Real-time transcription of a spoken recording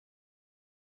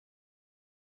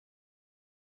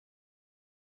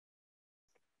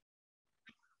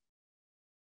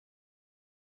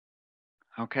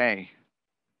Okay.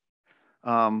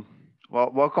 Um,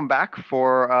 well, welcome back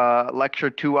for lecture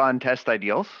 2 on test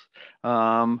ideals.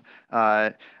 Um, uh,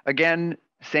 Again,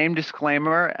 same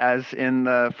disclaimer as in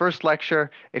the first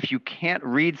lecture. If you can't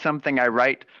read something I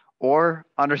write or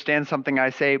understand something I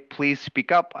say, please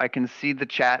speak up. I can see the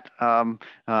chat,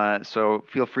 so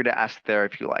feel free to ask there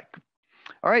if you like.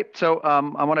 All right, so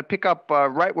I want to pick up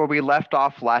right where we left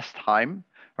off last time.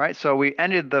 Right, so we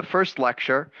ended the first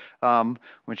lecture,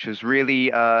 which was really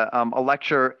a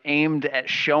lecture aimed at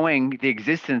showing the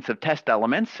existence of test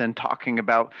elements and talking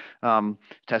about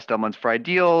test elements for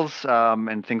ideals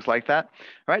and things like that.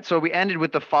 All right, so we ended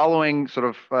with the following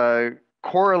sort of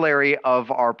corollary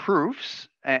of our proofs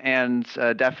and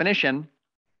definition.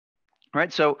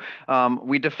 Right, so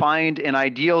we defined an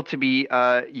ideal to be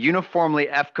uniformly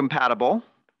F compatible.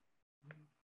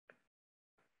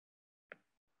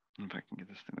 If I can get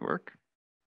this thing to work.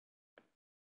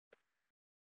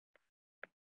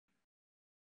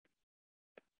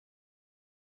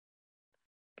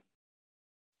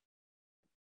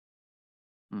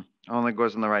 Only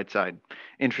goes on the right side.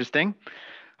 Interesting.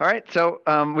 All right, so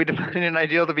we define an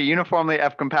ideal to be uniformly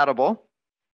F compatible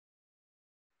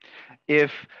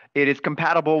if it is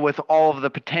compatible with all of the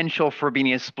potential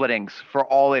Frobenius splittings for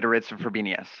all iterates of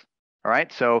Frobenius. All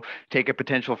right, so take a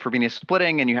potential Frobenius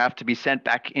splitting and you have to be sent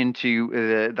back into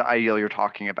the ideal you're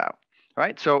talking about.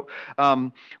 Right, so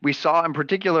we saw in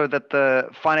particular that the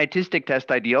finitistic test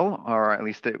ideal, or at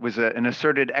least it was an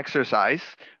asserted exercise,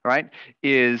 right,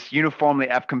 is uniformly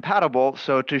F compatible.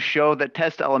 So to show that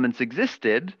test elements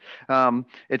existed,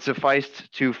 it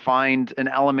sufficed to find an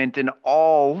element in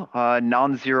all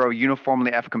non-zero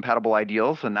uniformly F compatible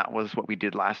ideals, and that was what we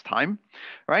did last time,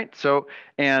 right? So,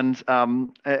 and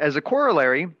as a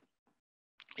corollary,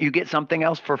 you get something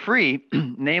else for free,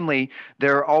 namely,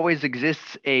 there always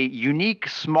exists a unique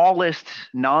smallest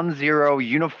non-zero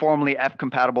uniformly F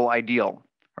compatible ideal,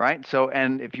 right? So,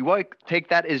 and if you like, take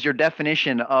that as your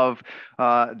definition of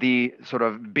the sort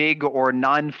of big or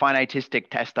non-finitistic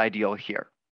test ideal here.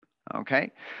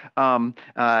 Okay,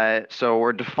 so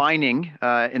we're defining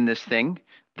in this thing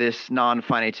this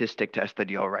non-finitistic test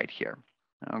ideal right here.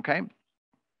 Okay.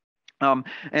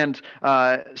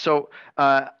 So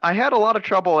I had a lot of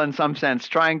trouble in some sense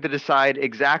trying to decide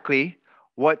exactly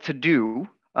what to do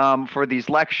for these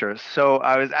lectures. So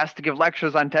I was asked to give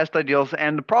lectures on test ideals,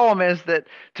 and the problem is that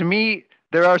to me,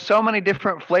 there are so many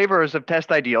different flavors of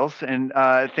test ideals and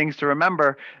things to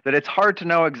remember that it's hard to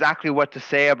know exactly what to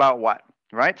say about what,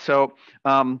 right? So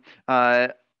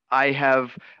I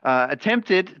have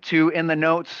attempted to, in the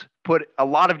notes, put a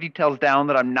lot of details down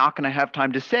that I'm not going to have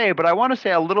time to say, but I want to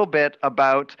say a little bit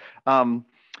about some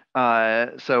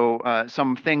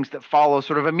things that follow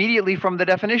sort of immediately from the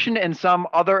definition and some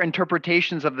other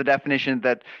interpretations of the definition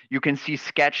that you can see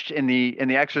sketched in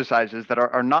the exercises that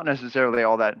are not necessarily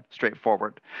all that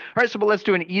straightforward. All right, so but let's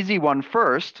do an easy one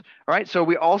first. All right, so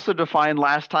we also defined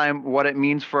last time what it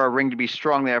means for a ring to be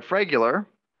strongly F regular.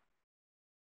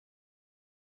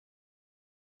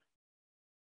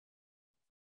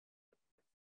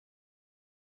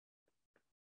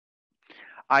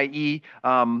 I.e.,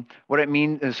 what it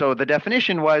means, so the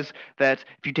definition was that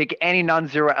if you take any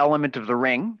non-zero element of the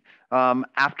ring,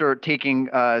 after taking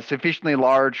sufficiently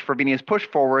large Frobenius push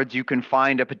forwards, you can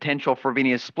find a potential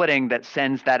Frobenius splitting that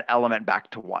sends that element back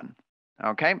to 1.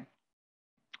 Okay?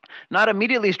 Not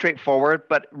immediately straightforward,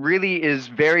 but really is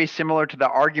very similar to the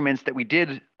arguments that we did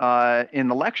in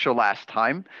the lecture last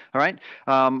time. All right,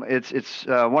 it's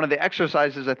one of the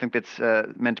exercises I think that's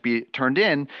meant to be turned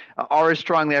in. R is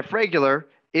strongly F regular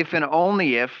if and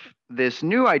only if this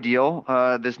new ideal,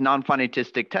 this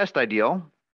non-finitistic test ideal,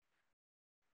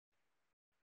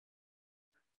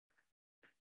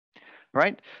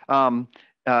 right,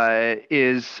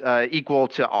 is equal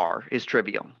to R, is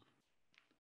trivial.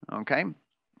 Okay.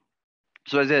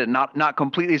 So as I said, not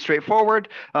completely straightforward,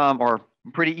 or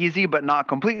pretty easy, but not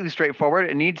completely straightforward.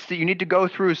 You need to go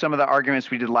through some of the arguments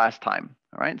we did last time.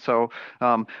 All right. So,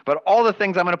 but all the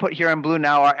things I'm going to put here in blue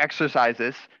now are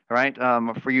exercises, right,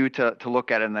 for you to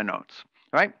look at in the notes.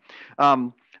 All right.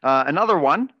 Another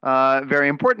one, very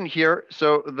important here.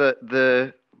 So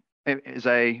as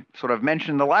I sort of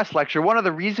mentioned in the last lecture, one of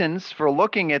the reasons for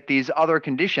looking at these other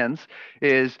conditions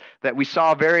is that we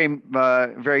saw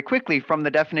very quickly from the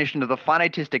definition of the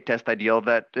finitistic test ideal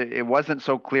that it wasn't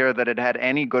so clear that it had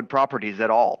any good properties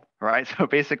at all, right? So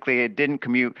basically, it didn't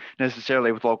commute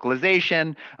necessarily with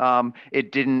localization.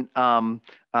 It didn't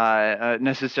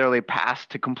necessarily pass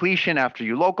to completion after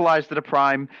you localized it a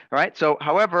prime, right? So,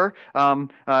 however,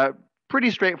 pretty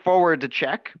straightforward to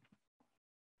check,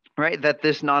 right, that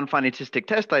this non-finitistic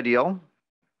test ideal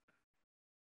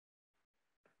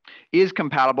is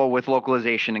compatible with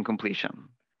localization and completion.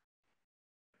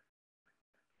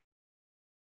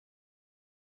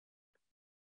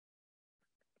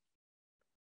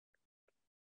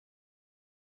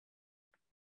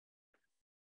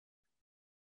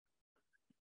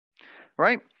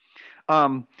 Right?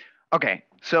 Okay,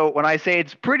 so when I say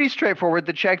it's pretty straightforward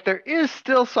to check, there is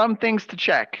still some things to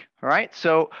check. All right,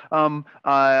 so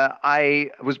I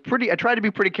tried to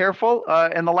be pretty careful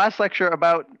in the last lecture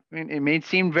about, it may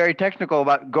seem very technical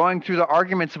about going through the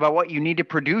arguments about what you need to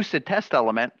produce a test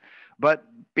element, but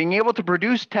being able to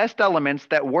produce test elements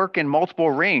that work in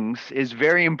multiple rings is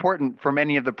very important for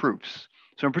many of the proofs.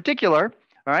 So in particular,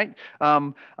 all right,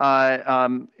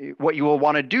 what you will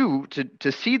want to do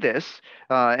to see this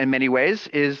in many ways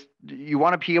is you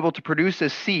want to be able to produce a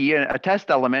C, a test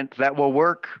element that will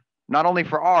work not only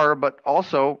for R, but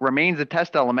also remains a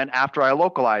test element after I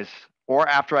localize or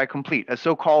after I complete, a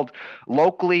so-called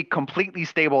locally completely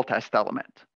stable test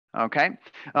element. Okay,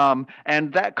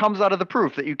 and that comes out of the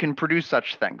proof that you can produce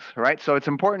such things, right? So it's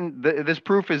important. This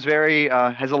proof is very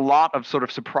has a lot of sort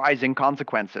of surprising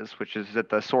consequences, which is at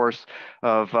the source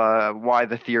of why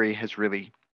the theory has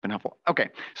really been helpful. Okay,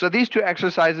 so these two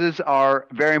exercises are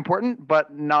very important,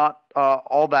 but not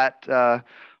all that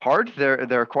hard.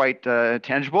 They're quite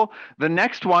tangible. The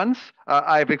next ones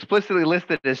I've explicitly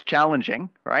listed as challenging,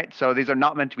 right? So these are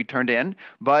not meant to be turned in,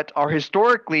 but are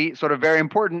historically sort of very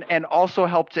important and also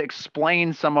help to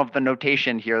explain some of the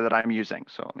notation here that I'm using.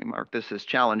 So let me mark this as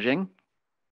challenging.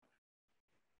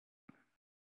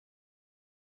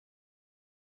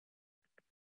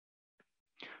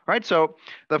 Right, so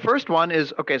the first one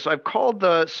is, okay, so I've called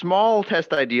the small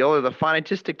test ideal or the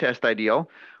finitistic test ideal.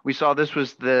 We saw this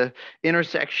was the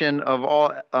intersection of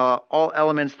all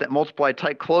elements that multiply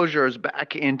tight closures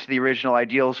back into the original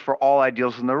ideals for all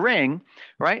ideals in the ring,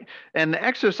 right? And the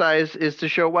exercise is to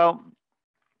show, well,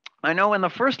 I know in the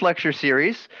first lecture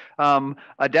series,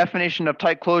 a definition of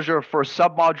tight closure for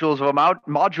submodules of a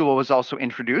module was also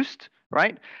introduced,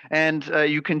 right? And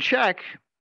you can check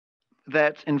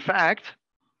that, in fact,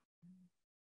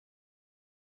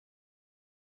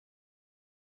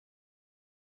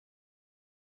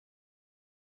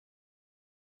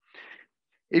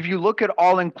 if you look at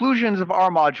all inclusions of R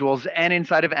modules n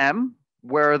inside of M,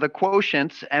 where the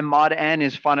quotient M mod n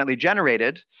is finitely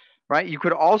generated, right? You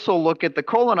could also look at the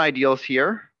colon ideals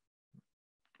here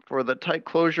for the tight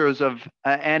closures of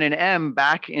n and M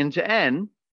back into n.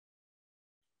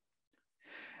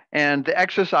 And the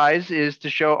exercise is to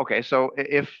show, okay, so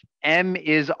if M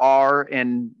is R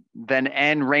and then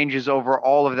N ranges over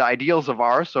all of the ideals of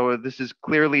R. So this is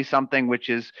clearly something which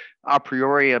is a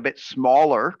priori a bit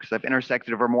smaller because I've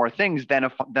intersected over more things than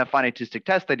the finitistic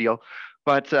test ideal.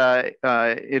 But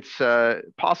it's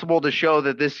possible to show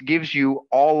that this gives you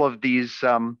all of these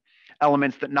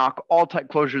elements that knock all type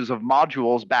closures of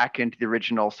modules back into the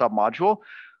original submodule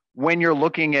when you're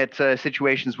looking at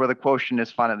situations where the quotient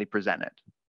is finitely presented.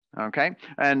 Okay,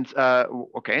 and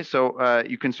okay, so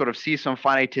you can sort of see some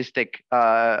finitistic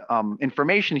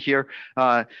information here.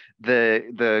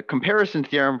 The comparison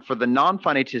theorem for the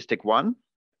non-finitistic one,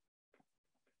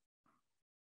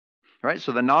 right?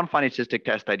 So the non-finitistic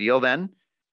test ideal then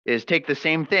is take the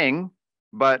same thing,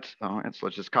 but let's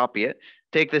just copy it.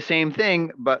 Take the same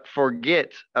thing, but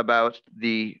forget about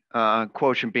the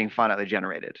quotient being finitely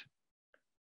generated.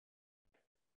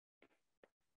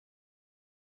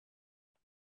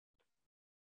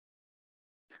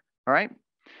 All right.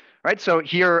 Right, so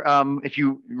here, if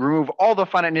you remove all the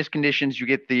finiteness conditions, you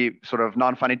get the sort of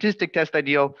non-finitistic test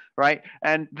ideal, right?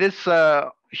 And this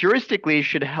heuristically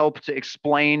should help to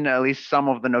explain at least some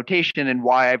of the notation and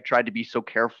why I've tried to be so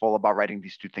careful about writing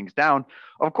these two things down.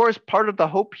 Of course, part of the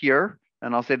hope here,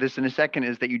 and I'll say this in a second,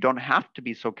 is that you don't have to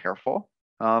be so careful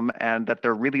and that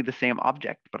they're really the same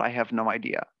object, but I have no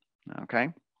idea, okay?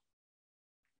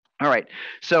 All right,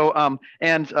 so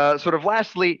sort of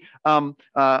lastly,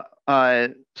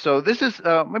 so this is,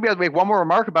 maybe I'll make one more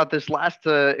remark about this last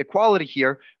equality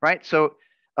here, right? So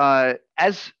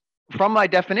as from my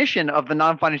definition of the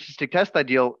non-finitistic test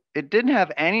ideal, it didn't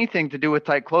have anything to do with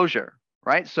tight closure,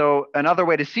 right? So another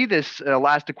way to see this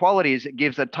last equality is it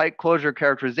gives a tight closure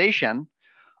characterization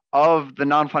of the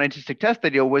non-finitistic test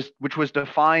ideal, which was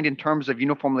defined in terms of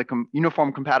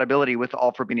uniform compatibility with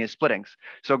all Frobenius splittings.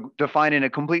 So defined in a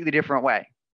completely different way,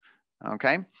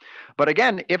 okay? But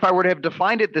again, if I were to have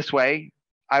defined it this way,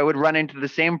 I would run into the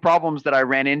same problems that I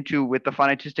ran into with the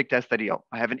finitistic test ideal.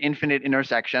 I have an infinite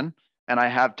intersection and I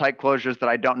have tight closures that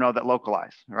I don't know that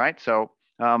localize, right? So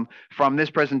from this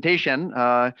presentation,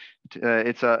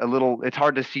 it's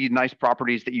hard to see nice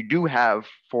properties that you do have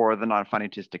for the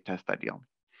non-finitistic test ideal.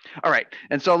 All right,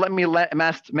 and so let me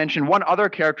mention one other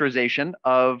characterization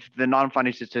of the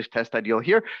non-finite statistics test ideal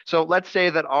here. So let's say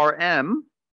that Rm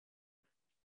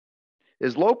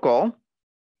is local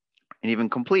and even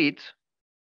complete.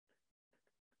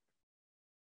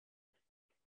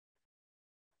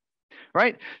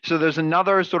 Right? So there's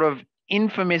another sort of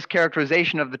infamous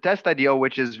characterization of the test ideal,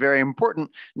 which is very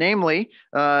important, namely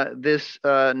this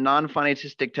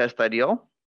non-finitistic test ideal.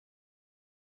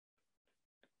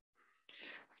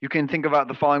 You can think about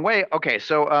the following way. Okay,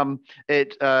 so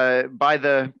it by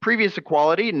the previous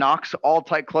equality knocks all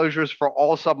tight closures for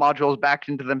all submodules back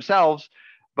into themselves,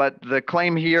 but the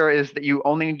claim here is that you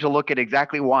only need to look at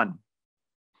exactly one.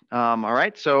 All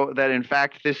right, so that in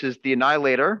fact this is the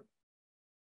annihilator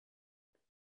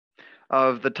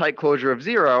of the tight closure of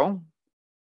 0.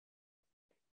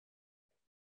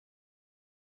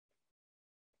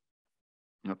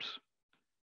 Oops.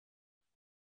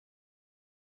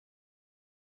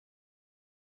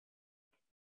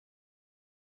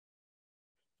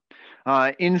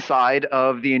 Inside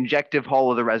of the injective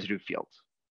hull of the residue fields.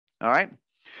 All right.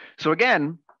 So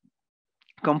again,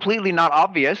 completely not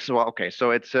obvious. Well, okay,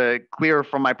 so it's clear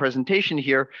from my presentation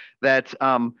here that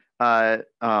that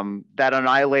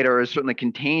annihilator is certainly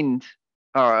contained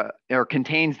or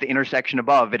contains the intersection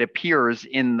above. It appears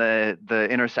in the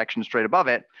intersection straight above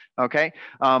it. Okay,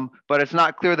 but it's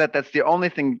not clear that that's the only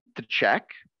thing to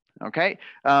check. Okay,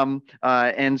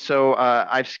 and so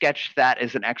I've sketched that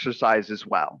as an exercise as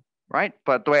well. Right,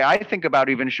 but the way I think about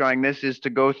even showing this is to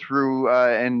go through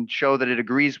and show that it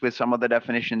agrees with some of the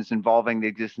definitions involving the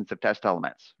existence of test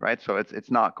elements. Right, so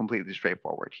it's not completely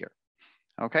straightforward here.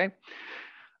 Okay.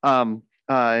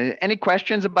 Any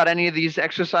questions about any of these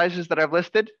exercises that I've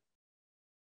listed?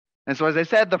 And so, as I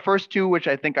said, the first two, which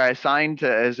I think I assigned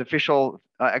as official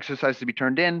exercises to be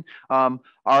turned in, are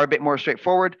a bit more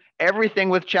straightforward. Everything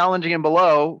with challenging and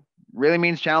below really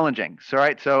means challenging. So,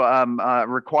 right, so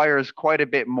requires quite a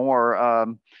bit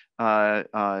more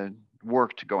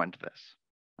work to go into this.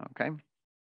 Okay.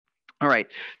 All right.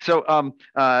 So,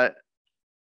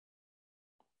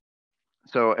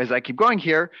 so as I keep going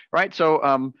here, right?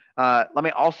 So let me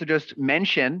also just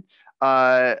mention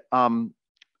the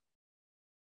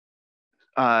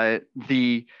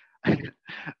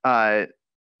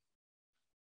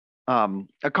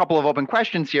a couple of open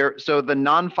questions here. So the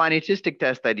non-finitistic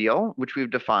test ideal, which we've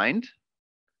defined,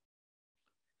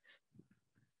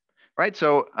 right?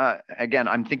 So again,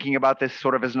 I'm thinking about this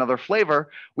sort of as another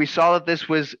flavor. We saw that this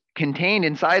was contained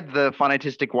inside the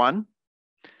finitistic one.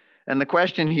 And the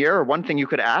question here, or one thing you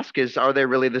could ask is, are they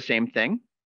really the same thing?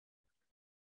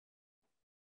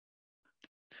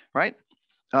 Right?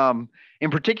 In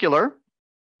particular,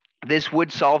 this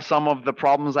would solve some of the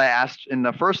problems I asked in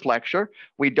the first lecture.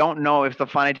 We don't know if the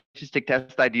finitistic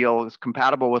test ideal is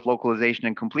compatible with localization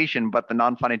and completion, but the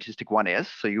non-finitistic one is.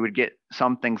 So you would get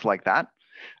some things like that.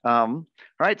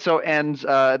 Right. So, and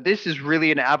this is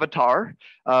really an avatar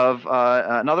of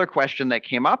another question that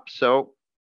came up. So,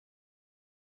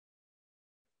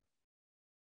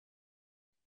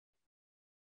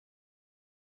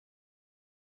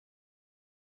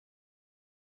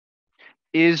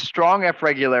 is strong F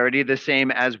regularity the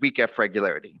same as weak F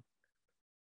regularity?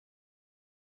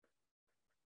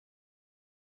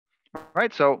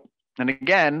 Right. So, and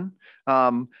again,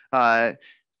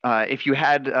 if you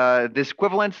had this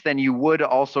equivalence, then you would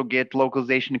also get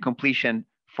localization and completion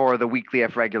for the weakly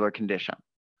F regular condition.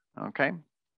 Okay.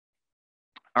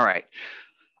 All right.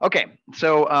 Okay.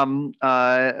 So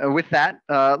with that,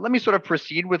 let me sort of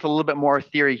proceed with a little bit more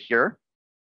theory here.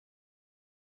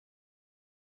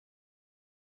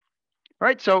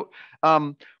 Right. So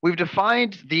we've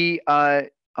defined the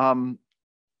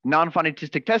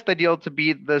non-finitistic test ideal to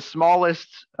be the smallest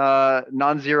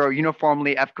non-zero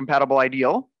uniformly F-compatible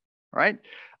ideal, right?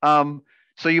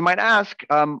 So you might ask,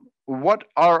 what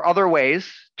are other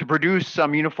ways to produce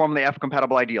some uniformly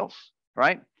F-compatible ideals,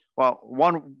 right? Well,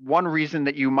 one reason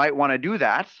that you might want to do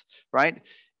that, right,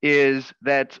 is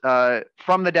that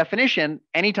from the definition,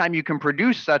 anytime you can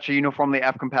produce such a uniformly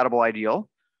F-compatible ideal,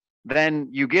 then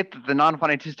you get that the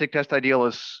non-finitistic test ideal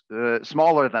is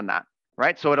smaller than that.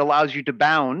 Right, so it allows you to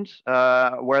bound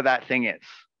where that thing is.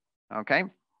 Okay.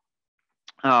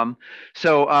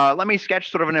 So let me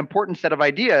sketch sort of an important set of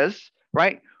ideas,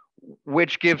 right,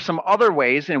 which give some other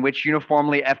ways in which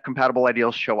uniformly F-compatible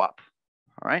ideals show up.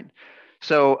 All right.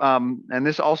 So, and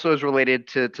this also is related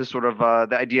to sort of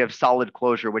the idea of solid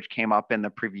closure, which came up in the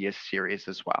previous series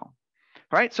as well.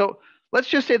 All right. So let's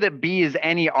just say that B is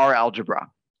any R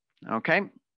algebra. Okay.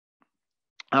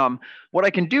 What I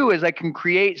can do is I can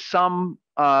create some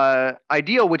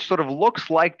ideal which sort of looks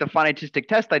like the finitistic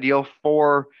test ideal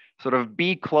for sort of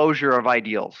B closure of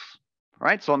ideals. All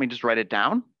right, so let me just write it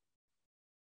down.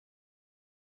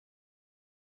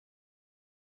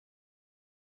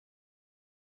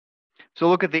 So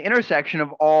look at the intersection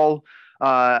of all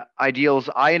ideals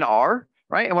I and R,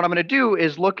 right? And what I'm going to do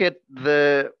is look at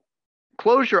the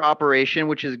closure operation,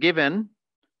 which is given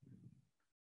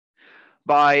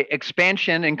by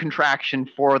expansion and contraction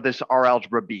for this R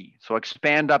algebra B. So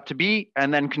expand up to B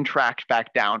and then contract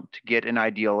back down to get an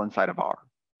ideal inside of R.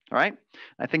 All right.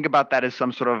 I think about that as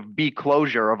some sort of B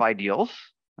closure of ideals.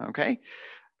 Okay.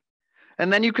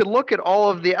 And then you could look at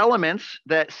all of the elements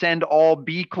that send all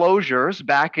B closures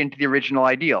back into the original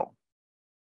ideal.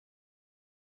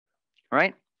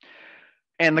 Right?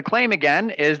 And the claim again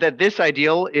is that this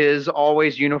ideal is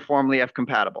always uniformly F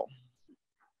compatible.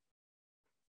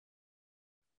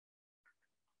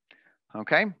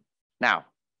 Okay, now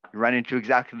you run into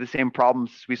exactly the same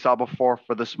problems we saw before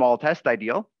for the small test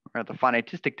ideal, or the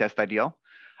finitistic test ideal.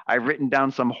 I've written down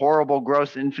some horrible,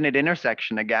 gross, infinite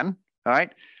intersection again. All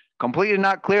right, completely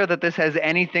not clear that this has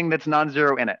anything that's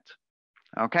non-zero in it.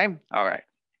 Okay, all right.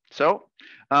 So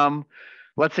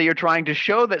let's say you're trying to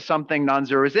show that something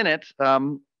non-zero is in it.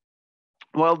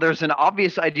 Well, there's an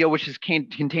obvious ideal which is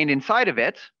contained inside of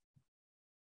it.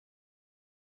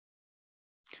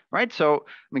 Right, so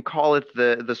let me call it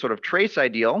the sort of trace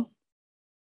ideal.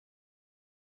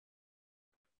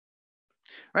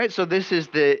 Right, so this is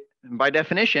by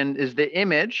definition, is the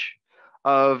image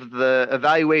of the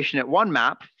evaluation at one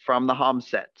map from the Hom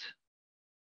set.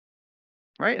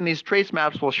 Right, and these trace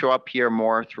maps will show up here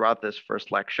more throughout this first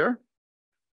lecture,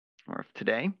 or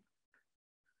today.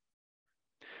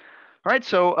 All right,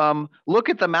 so look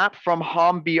at the map from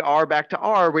Hom BR back to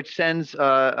R, which sends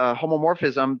a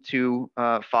homomorphism to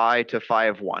phi to phi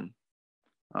of 1.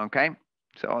 Okay,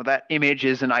 so that image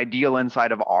is an ideal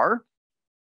inside of R.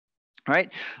 Right,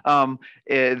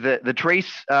 the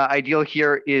trace ideal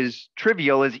here is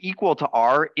trivial, is equal to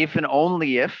R if and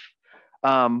only if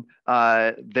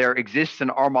there exists an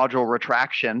R module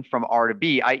retraction from R to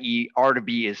B, i.e. R to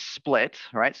B is split,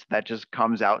 right? So that just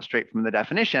comes out straight from the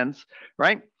definitions,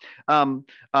 right? And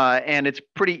it's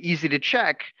pretty easy to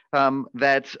check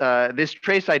that this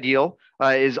trace ideal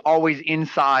is always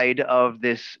inside of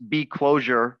this B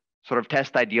closure sort of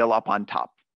test ideal up on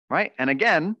top, right? And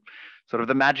again, sort of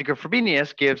the magic of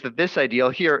Frobenius gives that this ideal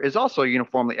here is also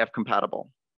uniformly F compatible.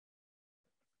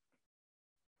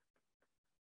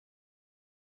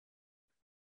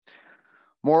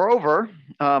 Moreover,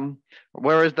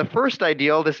 whereas the first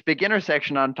ideal, this big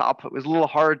intersection on top, it was a little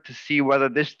hard to see whether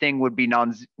this thing would be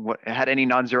had any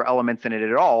non-zero elements in it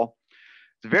at all.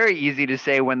 It's very easy to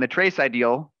say when the trace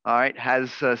ideal, all right,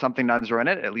 has something non-zero in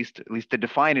it, at least to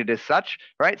define it as such,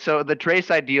 right? So the trace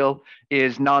ideal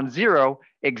is non-zero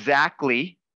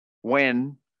exactly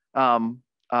when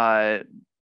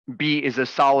B is a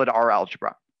solid R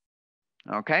algebra.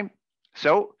 Okay,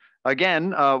 so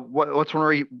again, what's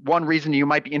one reason you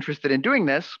might be interested in doing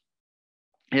this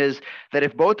is that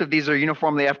if both of these are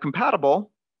uniformly F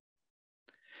compatible,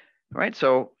 right?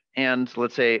 So, and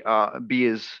let's say B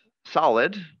is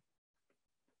solid,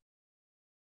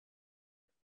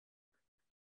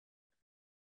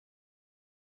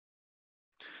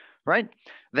 right?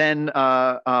 Then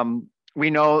we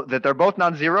know that they're both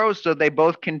non-zero, so they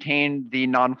both contain the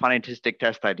non-finitistic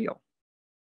test ideal.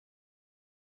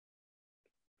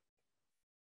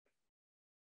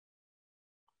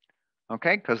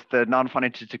 Okay, because the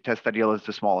non-finitistic test ideal is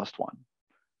the smallest one.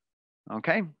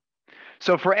 Okay,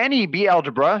 so for any B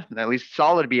algebra, at least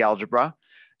solid B algebra,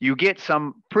 you get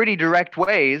some pretty direct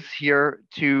ways here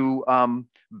to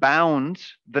bound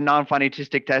the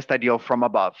non-finitistic test ideal from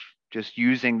above, just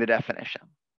using the definition.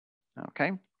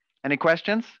 Okay, any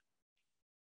questions?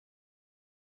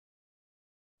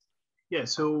 Yeah,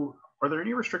 so are there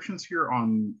any restrictions here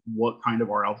on what kind of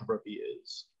R algebra B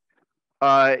is?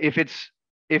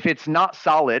 If it's not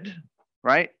solid,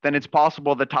 right, then it's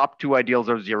possible the top two ideals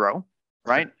are zero,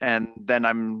 right? Sure. And then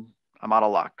I'm out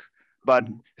of luck. But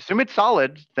assume it's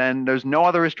solid, then there's no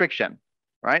other restriction,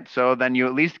 right? So then you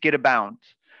at least get a bound,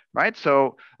 right?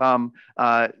 So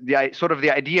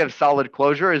the idea of solid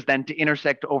closure is then to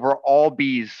intersect over all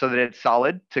B's so that it's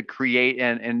solid to create,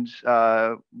 and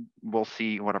we'll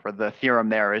see whatever the theorem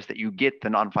there is that you get the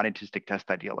non-finitistic test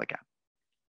ideal again.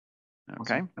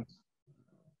 Okay. Awesome.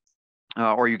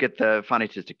 Or you get the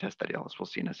finitistic test ideal, as we'll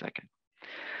see in a second.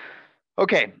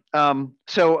 Okay, before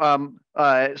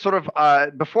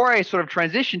I sort of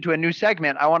transition to a new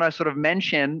segment, I want to sort of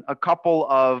mention a couple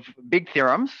of big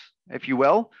theorems, if you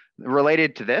will,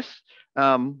 related to this.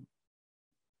 And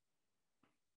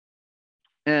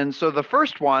so the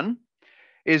first one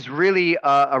is really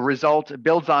a result,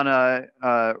 builds on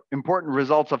important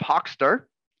results of Hochster.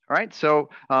 Right. So,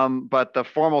 but the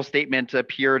formal statement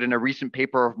appeared in a recent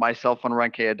paper of myself on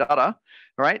Ranke Adada.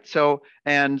 Right. So,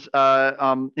 and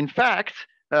in fact,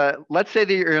 let's say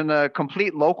that you're in a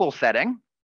complete local setting,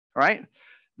 right?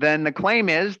 Then the claim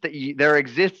is that there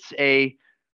exists a,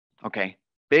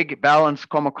 big balanced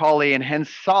Kolmogorov and hence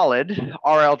solid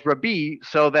R algebra B,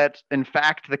 so that in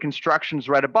fact the constructions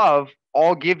right above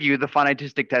all give you the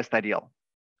finitistic test ideal.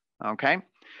 Okay.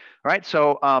 Right.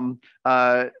 So,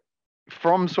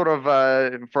 from sort of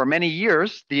for many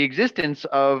years, the existence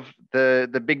of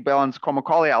the big balanced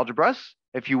Kolmogorov algebras,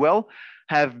 if you will,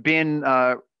 have been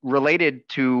related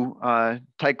to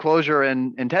tight closure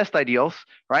and test ideals,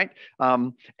 right?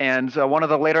 And one of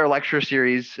the later lecture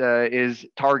series is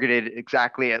targeted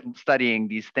exactly at studying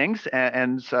these things,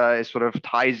 and it sort of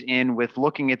ties in with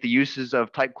looking at the uses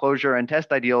of tight closure and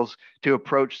test ideals to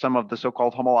approach some of the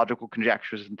so-called homological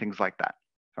conjectures and things like that.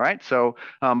 All right, so,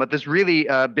 but this really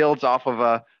builds off of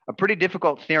a pretty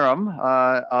difficult theorem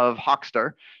of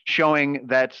Hochster, showing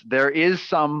that there is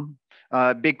some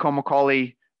big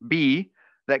Kolmogorov B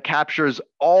that captures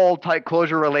all tight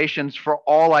closure relations for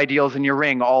all ideals in your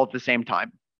ring all at the same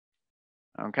time.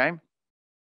 Okay,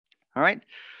 all right.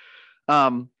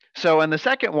 So in the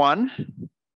second one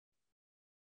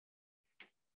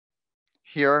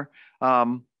here,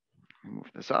 move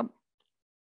this up.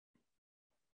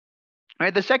 All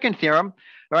right, the second theorem,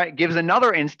 right, gives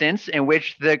another instance in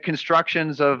which the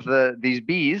constructions of these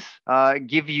B's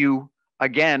give you,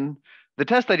 again, the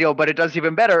test ideal, but it does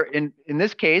even better. In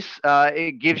this case,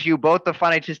 it gives you both the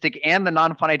finitistic and the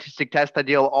non-finitistic test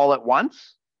ideal all at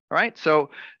once, right? So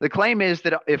the claim is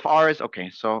that if R is,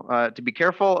 so to be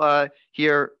careful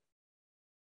here,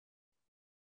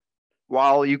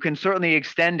 while you can certainly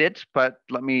extend it, but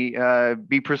let me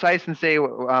be precise and say,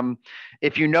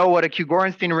 if you know what a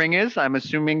Q-Gorenstein ring is, I'm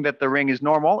assuming that the ring is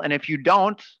normal. And if you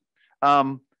don't,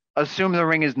 assume the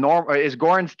ring is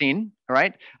Gorenstein,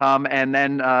 right? And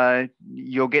then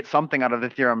you'll get something out of the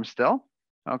theorem still,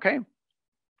 okay?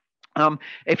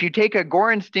 If you take a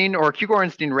Gorenstein or a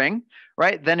Q-Gorenstein ring,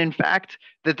 right, then in fact,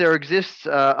 that there exists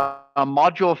a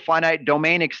module finite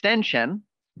domain extension,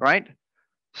 right?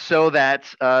 So that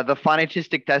the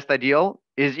finitistic test ideal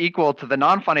is equal to the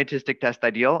non-finitistic test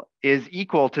ideal is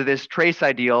equal to this trace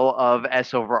ideal of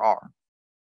S over R,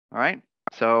 all right?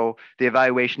 So the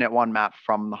evaluation at one map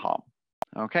from the Halm,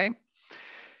 okay?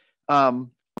 In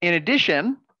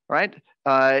addition, right,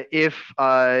 if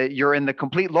you're in the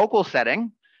complete local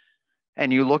setting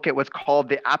and you look at what's called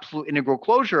the absolute integral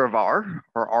closure of R,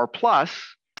 or R plus,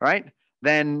 right,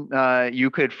 then you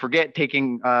could forget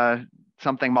taking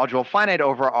something modulo finite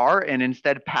over R and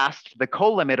instead pass the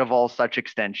colimit of all such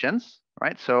extensions,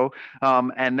 right? So,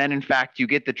 and then in fact, you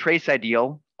get the trace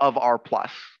ideal of R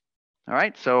plus. All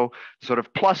right, so sort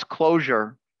of plus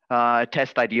closure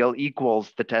test ideal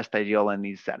equals the test ideal in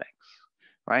these settings,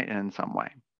 right, in some way.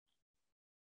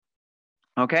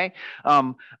 Okay,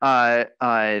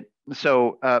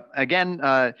 so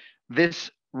again,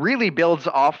 this really builds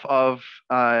off of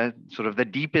sort of the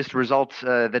deepest results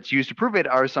that's used to prove it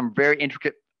are some very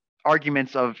intricate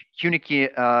arguments of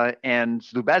Hunicke and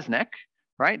Lubeznik,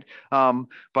 right?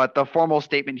 But the formal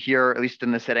statement here, at least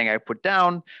in the setting I put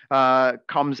down,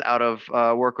 comes out of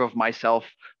work of myself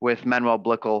with Manuel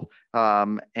Blickel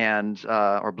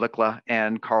or Blickle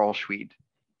and Carl Schweid.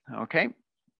 Okay.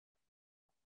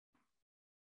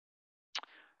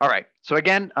 All right. So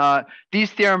again, these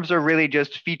theorems are really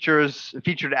just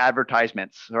featured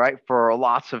advertisements, all right, for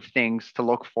lots of things to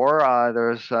look for.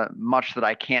 There's much that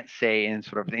I can't say in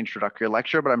sort of the introductory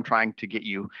lecture, but I'm trying to get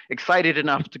you excited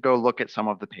enough to go look at some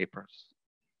of the papers.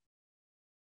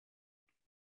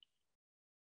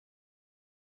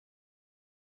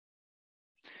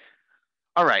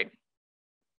 All right.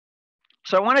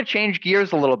 So I want to change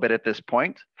gears a little bit at this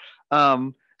point.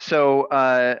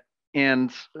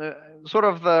 And sort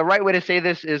of the right way to say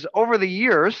this is over the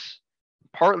years,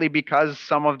 partly because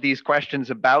some of these questions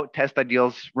about test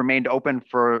ideals remained open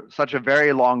for such a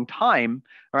very long time,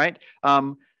 right?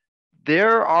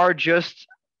 There are just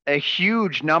a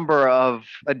huge number of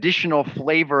additional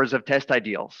flavors of test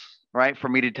ideals, right, for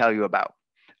me to tell you about.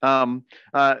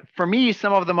 For me,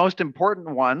 some of the most important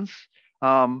ones,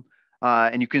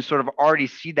 and you can sort of already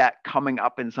see that coming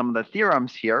up in some of the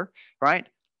theorems here, right,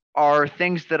 are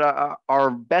things that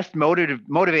are best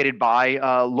motivated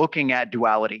by looking at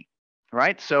duality,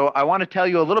 right? So I want to tell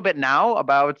you a little bit now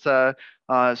about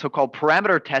so-called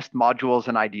parameter test modules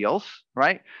and ideals,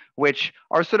 right? Which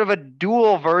are sort of a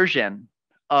dual version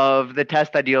of the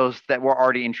test ideals that were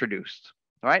already introduced,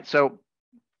 right? So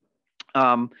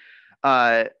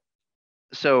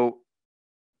So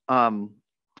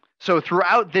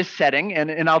throughout this setting,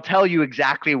 and I'll tell you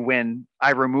exactly when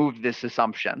I removed this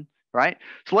assumption, right?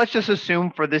 So let's just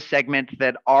assume for this segment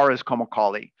that R is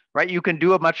Kolmogorov, right? You can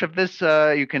do a much of this.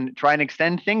 You can try and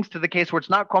extend things to the case where it's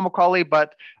not Kolmogorov,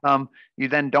 but you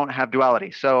then don't have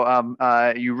duality. So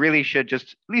you really should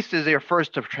just, at least as your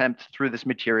first attempt through this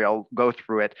material, go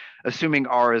through it, assuming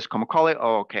R is Kolmogorov.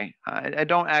 Oh, okay. I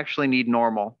don't actually need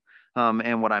normal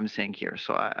in what I'm saying here.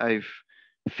 So I've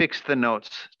fixed the notes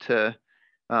to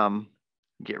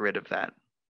get rid of that.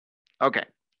 Okay,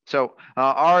 so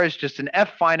R is just an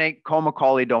F-finite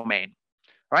Kolmogorov domain,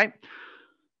 right?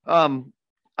 I'm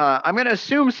going to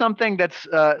assume something that's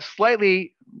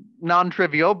slightly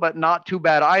non-trivial, but not too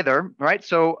bad either, right?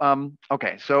 So,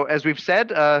 okay, so as we've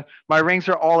said, my rings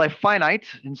are all F-finite,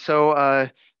 and so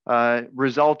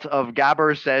result of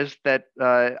Gabor says that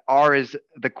R is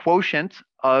the quotient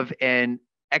of an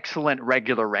excellent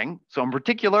regular ring. So in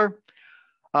particular,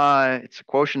 it's a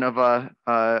quotient of a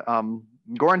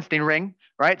Gorenstein ring,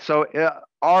 right? So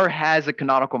R has a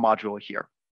canonical module here.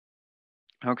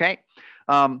 Okay.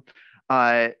 I'm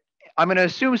going to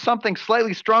assume something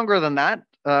slightly stronger than that,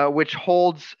 which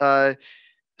holds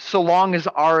so long as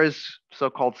R is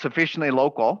so-called sufficiently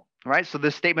local, right? So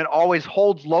this statement always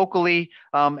holds locally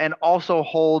and also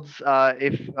holds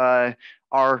if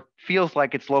R feels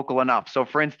like it's local enough. So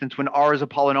for instance, when R is a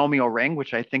polynomial ring,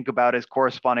 which I think about as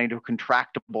corresponding to a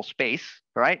contractible space,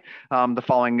 right? The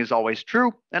following is always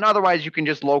true. And otherwise, you can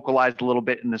just localize a little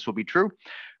bit and this will be true,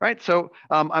 right? So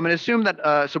I'm going to assume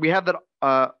that, so we have that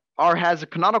R has a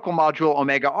canonical module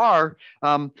omega R,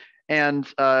 and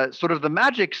sort of the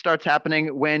magic starts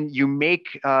happening when you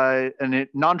make a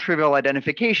non-trivial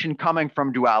identification coming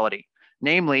from duality.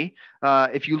 Namely,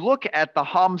 if you look at the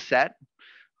Hom set,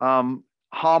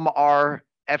 Hom R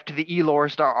f to the e lower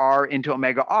star R into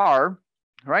omega R,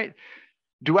 right?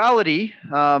 Duality,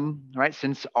 right?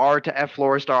 Since R to f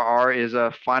lower star R is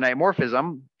a finite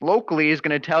morphism, locally is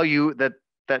going to tell you that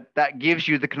gives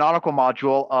you the canonical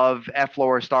module of f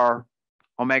lower star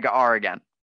omega R again,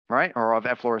 right? Or of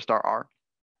f lower star R.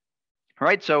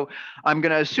 Right, so I'm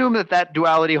going to assume that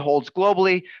duality holds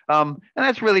globally, and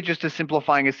that's really just a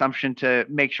simplifying assumption to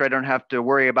make sure I don't have to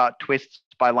worry about twists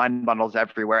by line bundles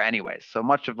everywhere anyways. So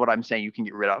much of what I'm saying you can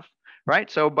get rid of, right?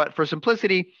 So, but for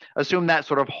simplicity, assume that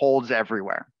sort of holds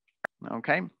everywhere,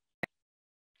 okay?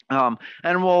 And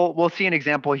we'll see an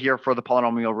example here for the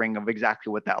polynomial ring of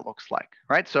exactly what that looks like,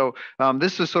 right? So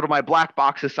this is sort of my black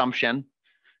box assumption.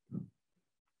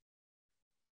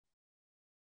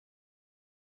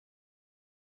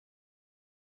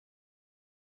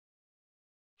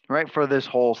 Right, for this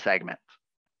whole segment,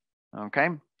 okay?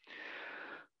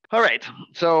 All right,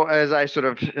 so as I sort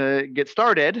of get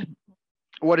started,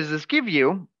 what does this give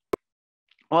you?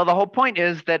 Well, the whole point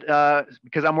is that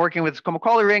because I'm working with this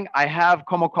Kolmogorov ring, I have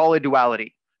Kolmogorov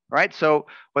duality, right? So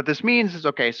what this means is,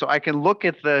 okay, so I can look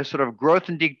at the sort of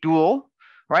Grothendieck dual,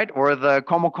 right? Or the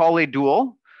Kolmogorov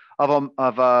dual of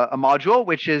a module,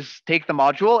 which is take the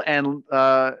module and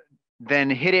then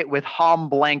hit it with Hom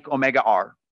blank omega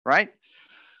R, right?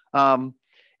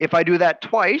 If I do that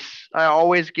twice, I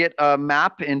always get a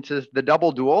map into the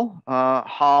double dual,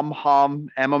 Hom,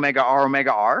 M omega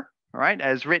R, right,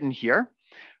 as written here,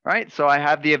 right? So I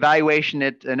have the evaluation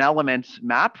at an element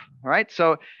map, right?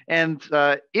 So, and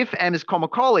if M is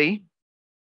Kolmogorov,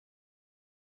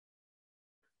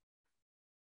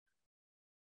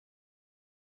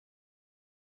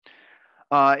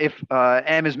 if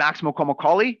M is maximal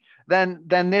Kolmogorov,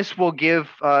 then this will give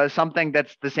something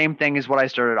that's the same thing as what I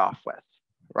started off with.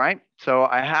 Right, so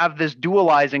I have this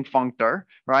dualizing functor,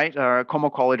 right, or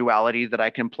Kolmogorov duality that I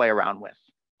can play around with.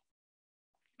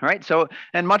 Right, so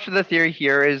and much of the theory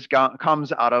here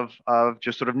comes out of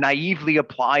just sort of naively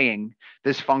applying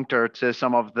this functor to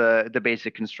some of the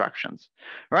basic constructions.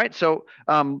 Right, so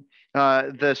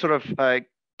the sort of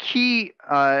key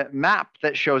map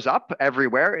that shows up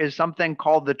everywhere is something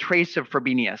called the trace of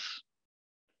Frobenius.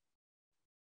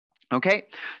 Okay,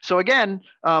 so again,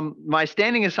 my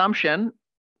standing assumption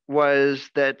was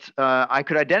that I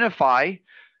could identify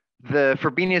the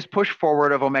Frobenius push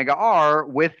forward of omega R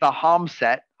with the Hom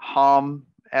set, Hom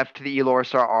f to the e lower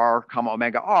star R, comma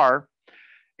omega R.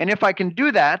 And if I can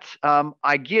do that,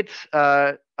 I get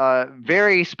a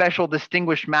very special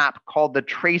distinguished map called the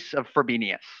trace of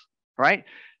Frobenius, right?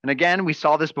 And again, we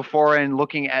saw this before in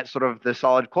looking at sort of the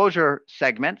solid closure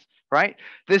segment, right?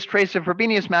 This trace of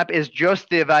Frobenius map is just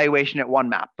the evaluation at one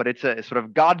map, but it's a sort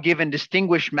of God-given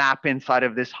distinguished map inside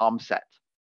of this Hom set.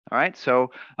 All right,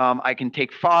 so I can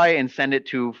take phi and send it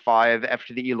to phi of f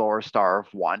to the e lower star of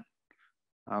 1.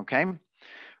 Okay,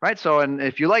 right? So, and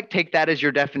if you like, take that as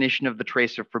your definition of the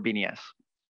trace of Frobenius.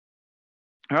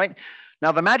 All right.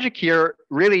 Now, the magic here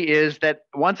really is that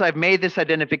once I've made this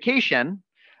identification,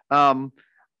 Hom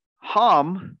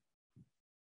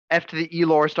f to the e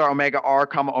lower star omega r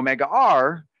comma omega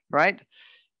r, right,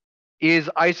 is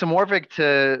isomorphic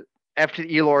to f to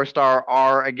the e lower star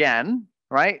r again,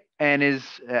 right, and is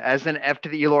as an f to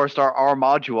the e lower star r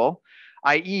module,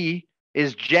 i.e.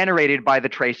 is generated by the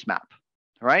trace map,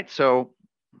 right? So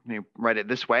let me write it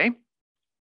this way.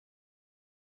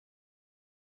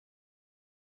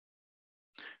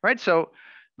 Right, so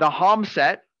the Hom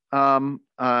set, so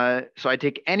I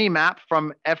take any map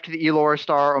from f to the e lower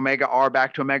star omega r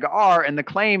back to omega r, and the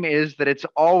claim is that it's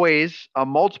always a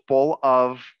multiple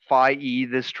of phi e,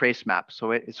 this trace map.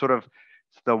 So it's sort of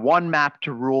the one map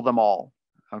to rule them all,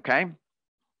 okay?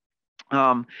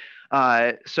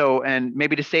 So, and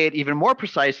maybe to say it even more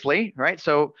precisely, right?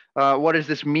 So what does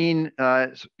this mean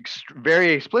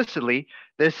very explicitly?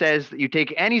 This says that you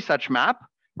take any such map,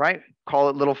 right? Call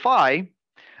it little phi.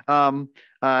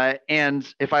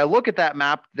 And if I look at that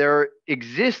map, there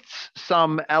exists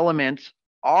some element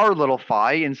r little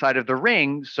phi inside of the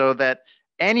ring, so that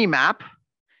any map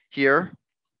here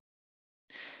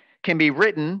can be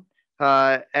written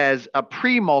as a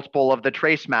pre-multiple of the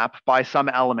trace map by some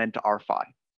element r phi.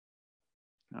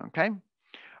 Okay.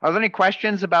 Are there any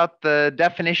questions about the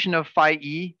definition of phi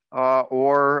e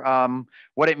or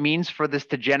what it means for this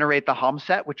to generate the Hom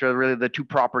set, which are really the two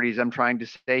properties I'm trying to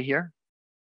say here?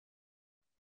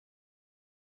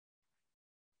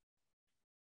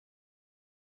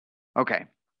 Okay.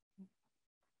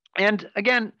 And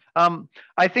again,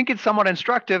 I think it's somewhat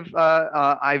instructive.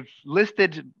 I've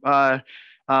listed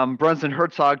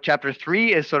Brunson-Herzog chapter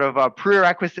 3 as sort of a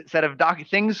prerequisite set of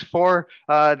things for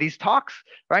these talks,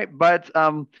 right? But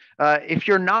if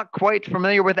you're not quite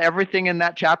familiar with everything in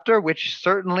that chapter, which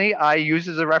certainly I use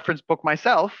as a reference book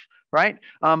myself, right?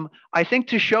 I think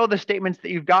to show the statements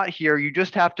that you've got here, you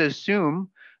just have to assume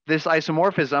this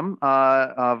isomorphism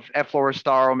of f lower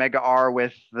star omega r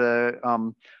with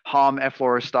the Hom f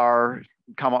lower star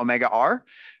comma omega r,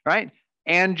 right?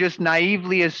 And just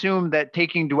naively assume that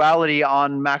taking duality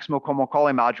on Maximo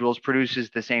Como-Cauley modules produces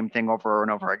the same thing over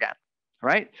and over again,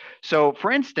 right? So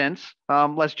for instance,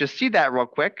 let's just see that real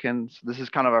quick. And this is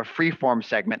kind of a free-form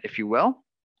segment, if you will.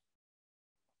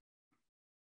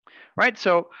 Right,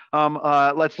 so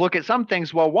let's look at some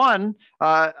things. Well, one,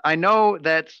 I know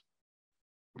that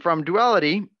from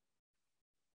duality,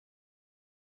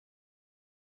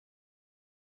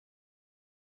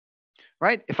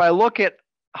 right? If I look at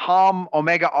Hom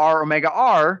omega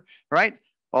r, right?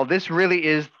 Well, this really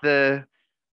is the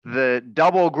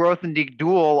double Grothendieck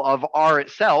dual of R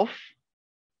itself.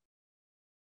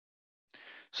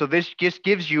 So this just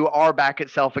gives you R back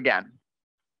itself again.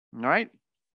 All right.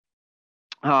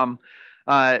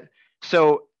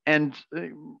 So, and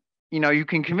you know, you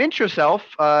can convince yourself,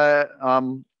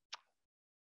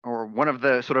 or one of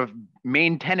the sort of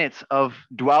main tenets of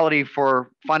duality for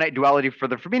finite duality for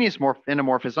the Frobenius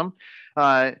endomorphism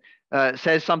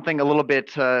says something a little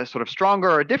bit sort of stronger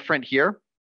or different here.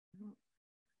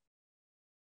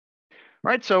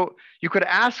 Right, so you could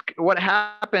ask what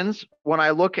happens when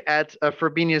I look at a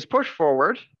Frobenius push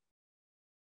forward,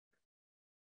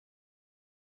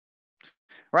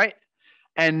 right,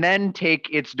 and then take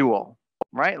its dual,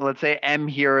 right? Let's say M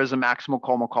here is a Maximo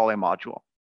Como-Cauley module.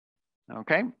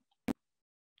 Okay.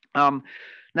 Now,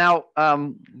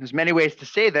 there's many ways to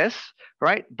say this,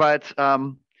 right? But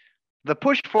the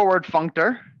push forward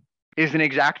functor is an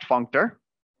exact functor,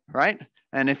 right?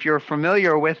 And if you're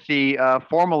familiar with the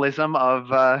formalism of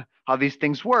how these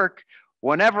things work,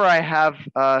 whenever I have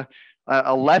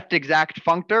a left exact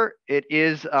functor, it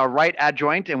is a right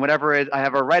adjoint, and whenever I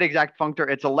have a right exact functor,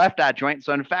 it's a left adjoint.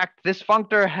 So in fact, this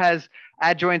functor has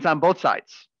adjoints on both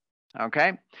sides,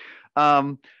 okay?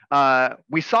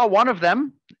 We saw one of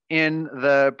them in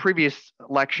the previous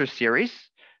lecture series,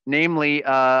 namely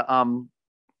f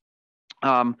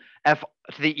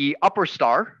to the e upper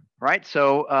star, right?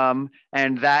 So,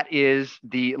 and that is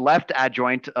the left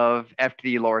adjoint of f to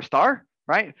the lower star,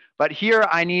 right? But here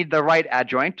I need the right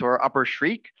adjoint or upper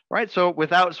shriek, right? So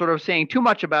without sort of saying too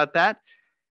much about that,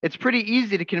 it's pretty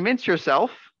easy to convince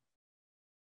yourself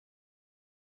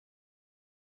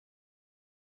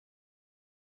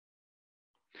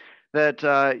that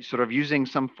sort of using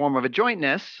some form of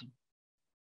adjointness,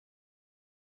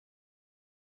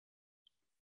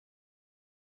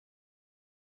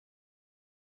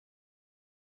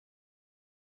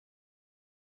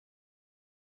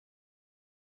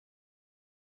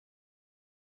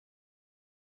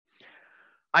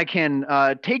 I can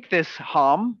take this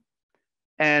Hom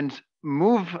and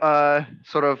move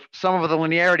sort of some of the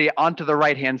linearity onto the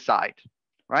right-hand side,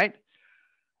 right?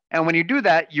 And when you do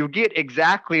that, you get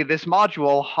exactly this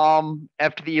module Hom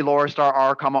f to the e lower star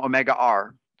r comma omega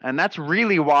r. And that's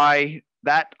really why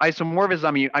that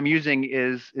isomorphism I'm using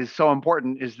is so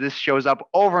important, is this shows up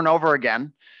over and over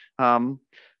again.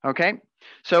 Okay,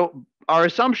 so our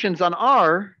assumptions on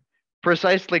R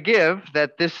precisely give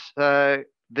that this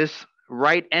this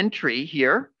right entry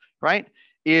here, right,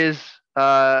 is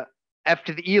f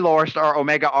to the e lower star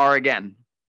omega r again.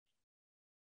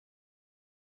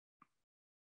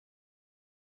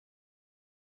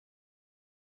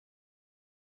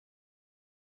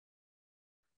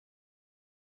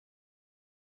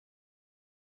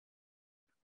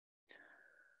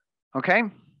 Okay,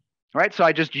 right, so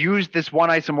I just used this one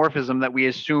isomorphism that we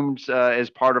assumed as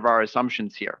part of our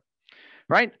assumptions here,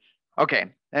 right? Okay,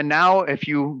 and now if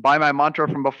you buy my mantra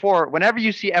from before, whenever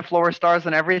you see f lower stars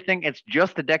and everything, it's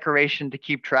just a decoration to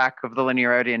keep track of the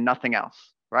linearity and nothing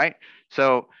else, right?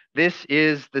 So this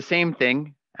is the same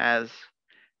thing as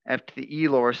f to the e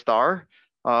lower star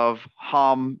of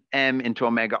Hom m into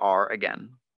omega r again.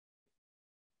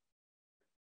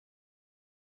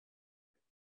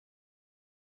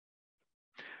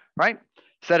 Right?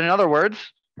 Said in other words,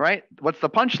 right? What's the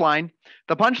punchline?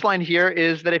 The punchline here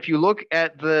is that if you look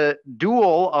at the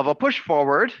dual of a push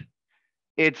forward,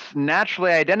 it's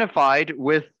naturally identified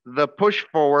with the push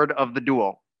forward of the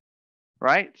dual,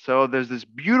 right? So there's this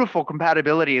beautiful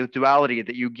compatibility with duality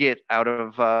that you get out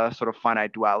of sort of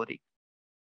finite duality,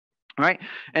 right?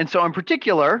 And so in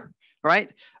particular, right,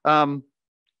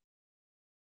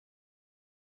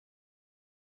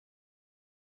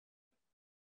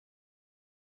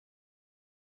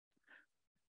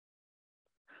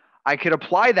 I could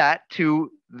apply that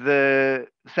to the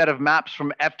set of maps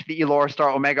from f to the e lower star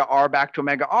omega r back to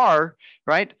omega r,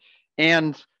 right?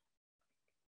 And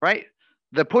right,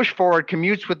 the push forward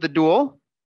commutes with the dual.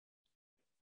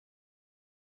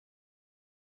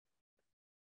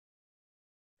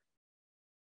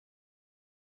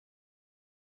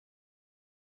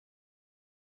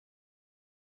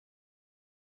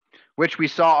 Which we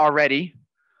saw already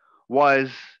was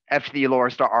f to the e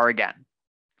lower star r again.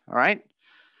 All right.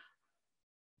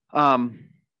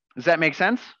 Does that make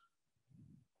sense?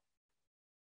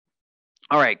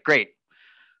 All right, great.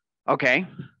 Okay.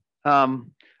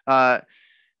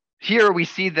 Here we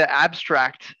see the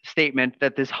abstract statement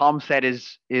that this Hom set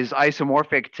is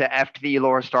isomorphic to f to the e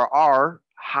lower star r.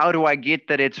 How do I get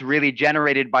that it's really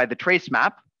generated by the trace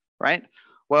map, right?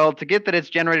 Well, to get that it's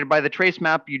generated by the trace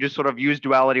map, you just sort of use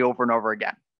duality over and over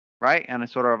again, right? And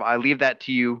I leave that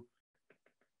to you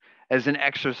as an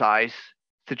exercise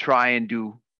to try and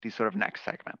do these sort of next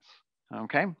segments,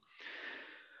 okay?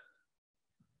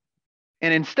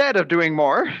 And instead of doing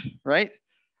more, right,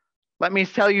 let me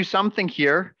tell you something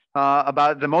here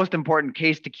about the most important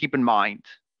case to keep in mind,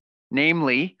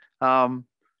 namely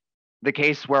the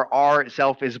case where R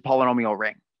itself is a polynomial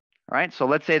ring, right? So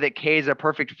let's say that K is a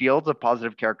perfect field of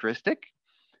positive characteristic,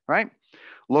 right?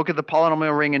 Look at the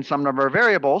polynomial ring in some number of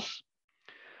variables.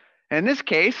 In this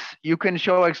case, you can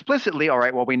show explicitly, all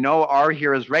right, well, we know R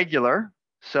here is regular,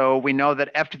 so we know that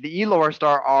f to the e lower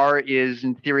star R is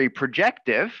in theory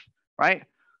projective, right?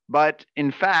 But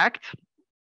in fact,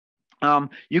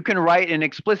 you can write an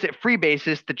explicit free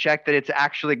basis to check that it's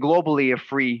actually globally a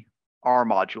free R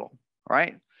module,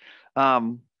 right?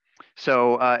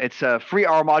 So it's a free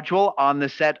R module on the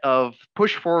set of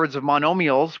push forwards of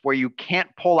monomials where you can't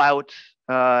pull out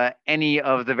any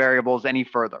of the variables any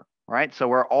further, right? So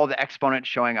where all the exponents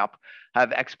showing up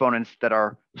have exponents that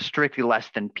are strictly less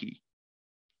than p,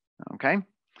 okay?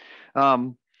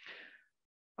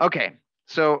 Okay,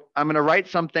 so I'm going to write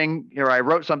something here. I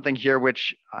wrote something here,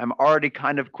 which I'm already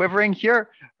kind of quivering here,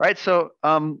 right? So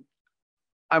I'm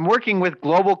working with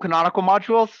global canonical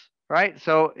modules, right?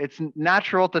 So it's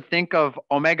natural to think of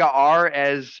omega r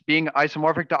as being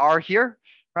isomorphic to R here,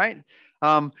 right?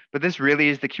 But this really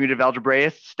is the commutative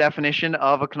algebraist's definition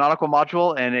of a canonical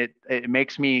module, and it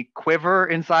makes me quiver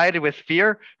inside with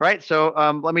fear, right? So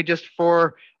let me just,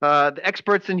 for the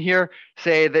experts in here,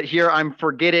 say that here I'm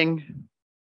forgetting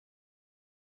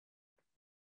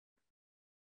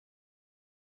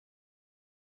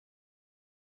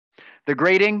the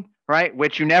grading, right,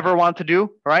 which you never want to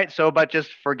do, right? So, but just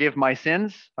forgive my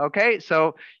sins, okay?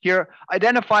 So here,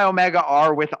 identify omega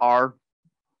r with R,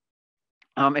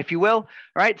 if you will,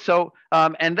 right? So,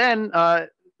 and then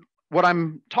what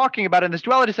I'm talking about in this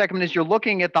duality segment is you're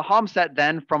looking at the Hom set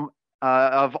then from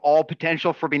of all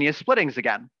potential Frobenius splittings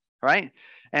again, right?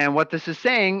 And what this is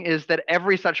saying is that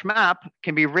every such map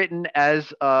can be written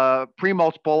as a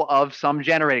pre-multiple of some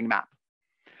generating map.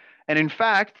 And in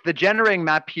fact, the generating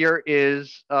map here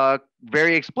is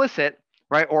very explicit,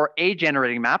 right? Or a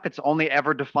generating map. It's only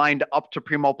ever defined up to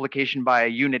premultiplication by a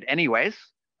unit anyways,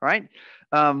 right?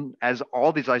 As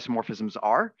all these isomorphisms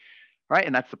are, right?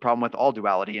 And that's the problem with all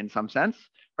duality in some sense,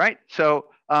 right? So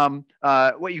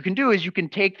what you can do is you can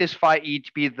take this phi e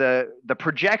to be the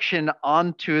projection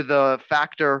onto the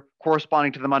factor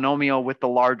corresponding to the monomial with the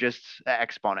largest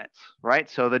exponents, right?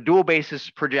 So the dual basis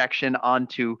projection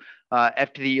onto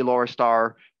f to the e lower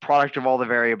star, product of all the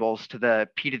variables to the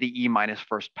p to the e minus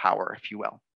first power, if you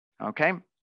will, okay?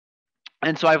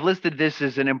 And so I've listed this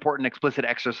as an important explicit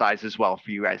exercise as well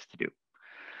for you guys to do.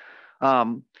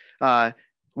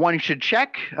 One should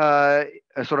check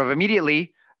sort of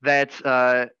immediately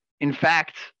that in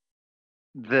fact,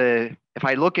 if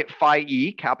I look at phi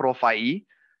e, capital phi e,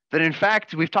 then in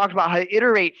fact, we've talked about how to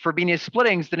iterate Frobenius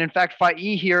splittings, then in fact, phi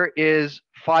e here is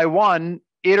phi 1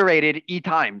 iterated e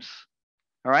times,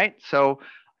 all right? So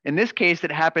in this case,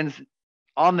 it happens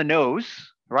on the nose,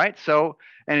 right? So,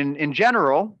 and in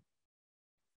general,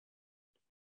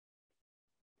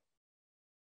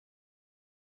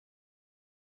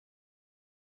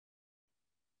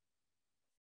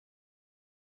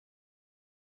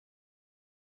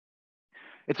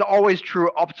 it's always true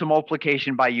up to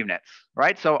multiplication by units,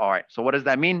 right? So, all right, so what does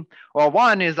that mean? Well,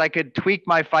 one is I could tweak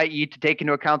my phi e to take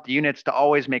into account the units to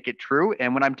always make it true.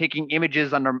 And when I'm taking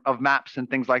images of maps and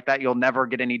things like that, you'll never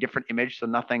get any different image. So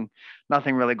nothing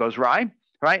really goes awry,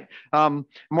 right?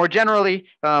 More generally,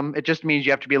 it just means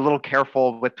you have to be a little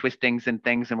careful with twistings and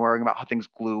things and worrying about how things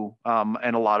glue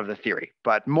and a lot of the theory.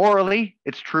 But morally,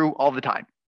 it's true all the time,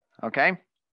 okay?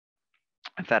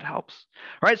 If that helps.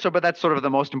 All right, so but that's sort of the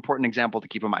most important example to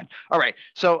keep in mind. All right,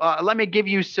 so let me give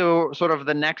you sort of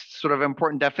the next sort of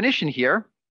important definition here.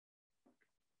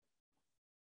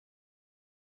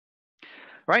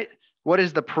 Right, what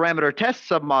is the parameter test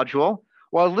submodule?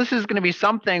 Well, this is going to be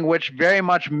something which very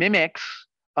much mimics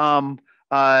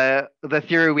the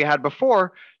theory we had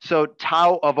before. So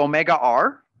tau of omega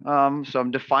r, so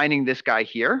I'm defining this guy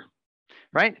here,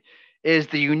 right, is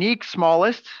the unique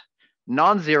smallest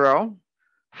non-zero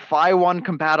phi 1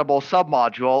 compatible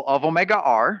submodule of omega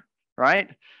r, right?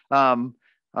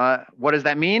 What does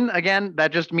that mean? Again,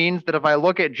 that just means that if I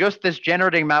look at just this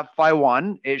generating map phi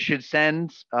 1, it should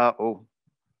send,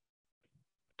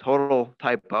 total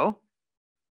typo. All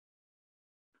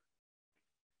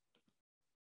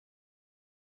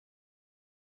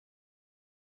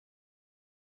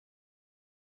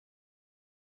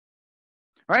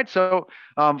right, so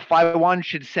phi 1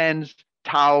 should send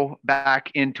tau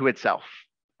back into itself.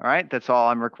 All right, that's all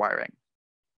I'm requiring.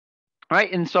 All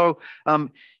right, and so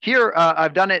here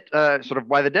I've done it sort of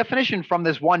by the definition from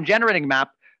this one generating map,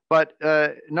 but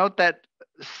note that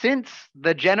since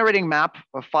the generating map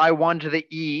of phi 1 to the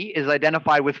e is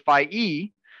identified with phi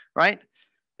e, right,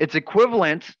 it's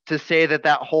equivalent to say that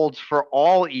that holds for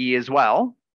all e as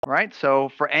well, right? So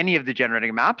for any of the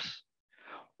generating maps,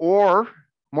 or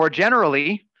more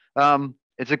generally,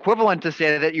 it's equivalent to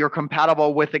say that you're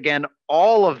compatible with, again,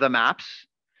 all of the maps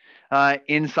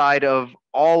inside of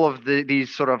all of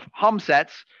these sort of hum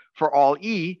sets for all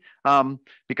E,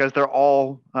 because they're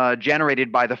all generated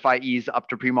by the phi E's up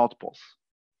to premultiples.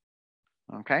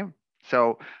 Okay,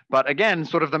 so, but again,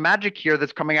 sort of the magic here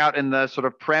that's coming out in the sort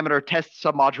of parameter test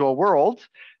submodule world,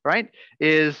 right,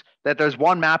 is that there's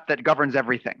one map that governs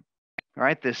everything,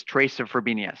 right, this trace of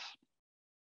Frobenius.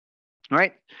 All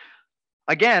right,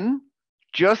 again,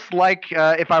 just like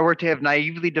if I were to have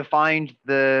naively defined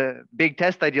the big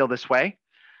test ideal this way,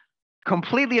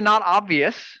 completely not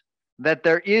obvious that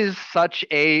there is such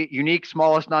a unique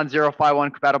smallest non-zero phi 1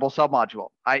 compatible submodule,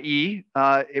 i.e.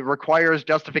 It requires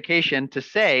justification to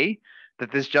say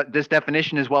that this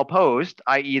definition is well posed,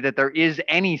 i.e. that there is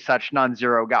any such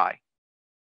non-zero guy.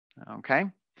 Okay,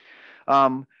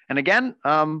 and again,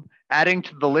 adding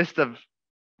to the list of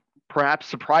perhaps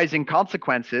surprising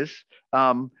consequences,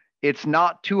 it's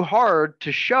not too hard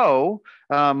to show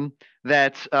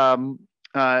that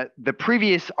the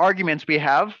previous arguments we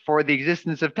have for the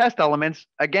existence of test elements,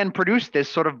 again, produce this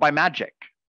sort of by magic.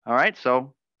 All right,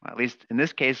 so at least in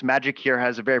this case, magic here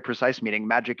has a very precise meaning.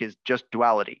 Magic is just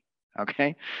duality.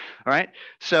 Okay, all right,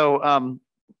 so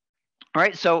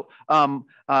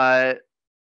I've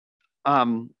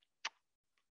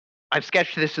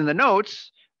sketched this in the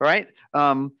notes, right?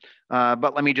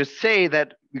 But let me just say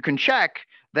that you can check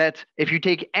that if you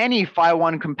take any phi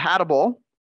 1 compatible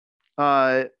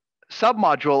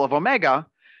submodule of omega,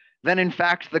 then in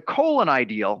fact the colon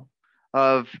ideal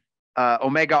of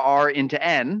omega r into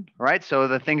n, right? So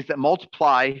the things that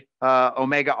multiply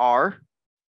omega r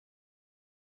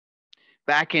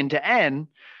back into n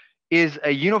is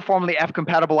a uniformly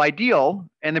F-compatible ideal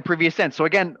in the previous sense. So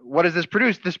again, what does this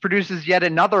produce? This produces yet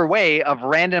another way of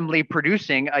randomly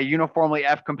producing a uniformly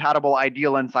F-compatible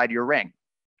ideal inside your ring.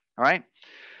 All right.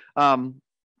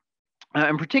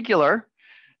 In particular,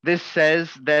 this says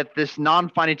that this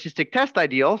non-finitistic test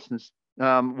ideal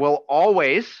will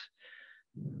always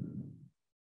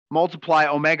multiply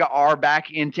omega r back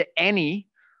into any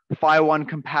phi1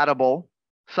 compatible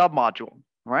submodule,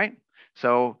 right?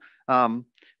 So,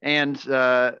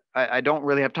 I don't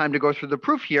really have time to go through the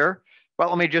proof here, but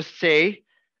let me just say,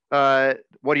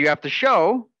 what do you have to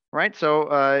show, right?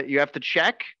 So you have to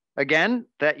check, again,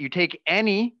 that you take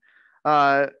any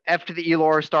f to the e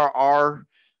lower star r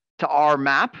to r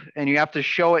map, and you have to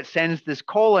show it sends this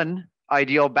colon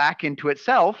ideal back into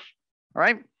itself, all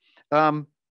right?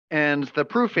 And the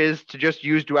proof is to just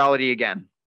use duality again.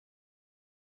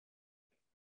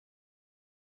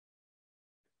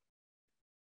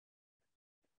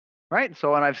 Right,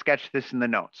 so and I've sketched this in the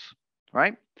notes,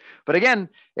 right? But again,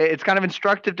 it's kind of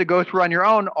instructive to go through on your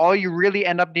own. All you really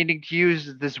end up needing to use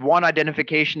is this one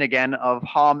identification again of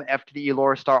Hom f to the e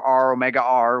lower star r omega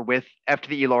r with f to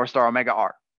the e lower star omega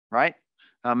r, right?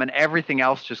 And everything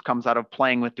else just comes out of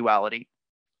playing with duality,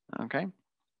 okay?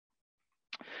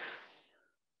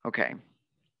 Okay.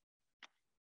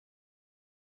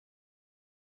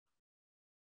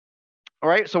 All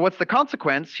right, so what's the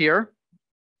consequence here?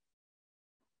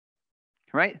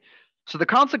 Right? So the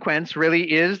consequence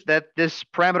really is that this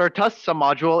parameter test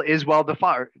submodule is well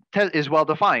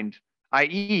defined,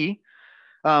 i.e.,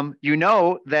 you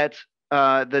know that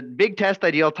the big test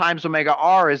ideal times omega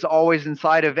r is always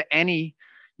inside of any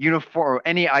uniform,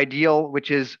 any ideal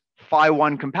which is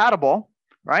phi1 compatible,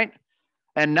 right?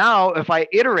 And now if I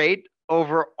iterate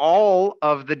over all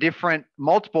of the different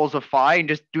multiples of phi and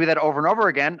just do that over and over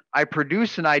again, I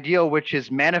produce an ideal which is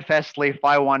manifestly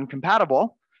phi1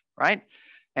 compatible, right?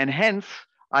 And hence,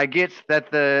 I get that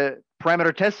the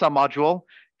parameter test submodule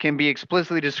can be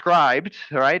explicitly described,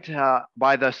 right,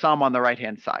 by the sum on the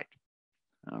right-hand side.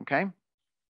 Okay.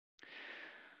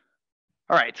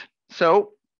 All right.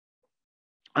 So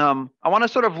I want to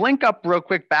sort of link up real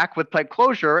quick back with tight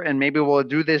closure, and maybe we'll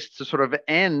do this to sort of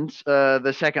end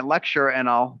the second lecture, and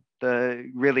I'll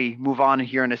really move on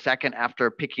here in a second after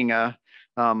taking a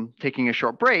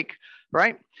short break,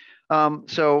 right?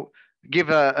 So give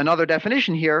another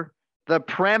definition here. The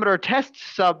parameter test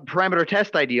subparameter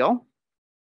test ideal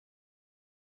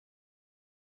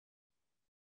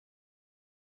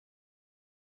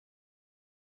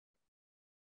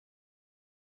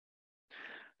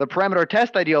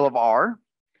of R,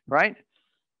 right,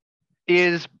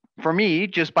 is for me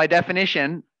just by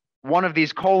definition one of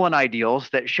these colon ideals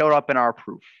that showed up in our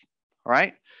proof. All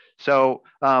right. So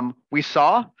we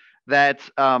saw that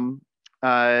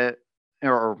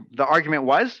or the argument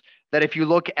was that if you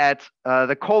look at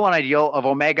the colon ideal of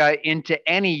omega into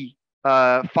any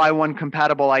phi1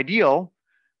 compatible ideal,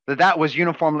 that was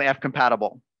uniformly F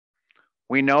compatible.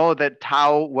 We know that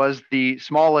tau was the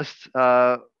smallest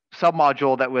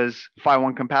submodule that was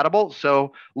phi1 compatible.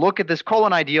 So look at this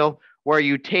colon ideal where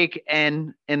you take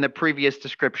n in the previous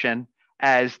description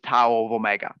as tau of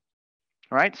omega.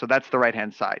 All right, so that's the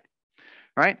right-hand side.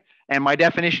 All right, and my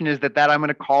definition is that I'm going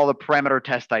to call the parameter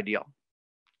test ideal.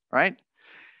 Right?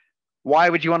 Why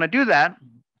would you want to do that?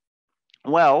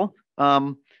 Well,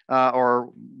 or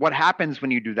what happens when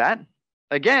you do that?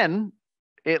 Again,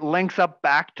 it links up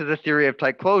back to the theory of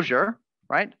tight closure,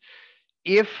 right?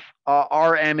 If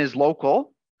Rm is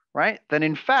local, right, then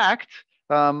in fact,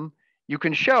 you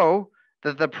can show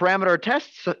that the parameter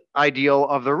test ideal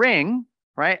of the ring,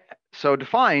 right, so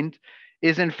defined,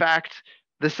 is in fact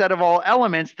the set of all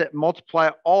elements that multiply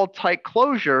all tight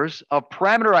closures of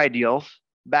parameter ideals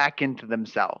back into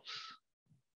themselves.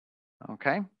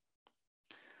 Okay.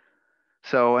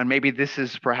 So, and maybe this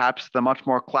is perhaps the much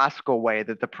more classical way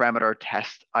that the parameter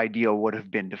test ideal would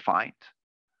have been defined.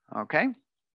 Okay.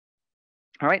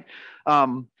 All right.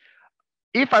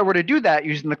 If I were to do that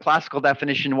using the classical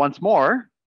definition once more,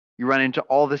 you run into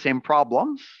all the same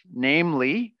problems,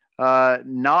 namely,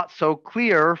 not so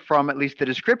clear from at least the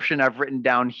description I've written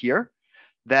down here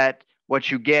that what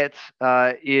you get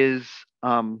is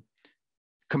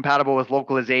compatible with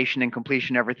localization and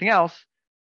completion and everything else.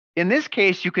 In this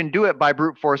case, you can do it by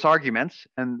brute force arguments.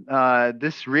 And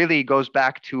this really goes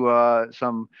back to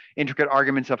some intricate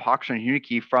arguments of Hoxha and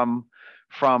Hunicke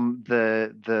from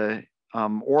the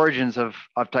origins of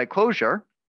tight closure,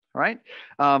 right?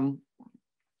 And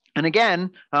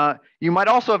again, you might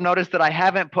also have noticed that I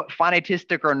haven't put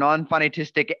finitistic or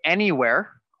non-finitistic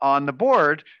anywhere on the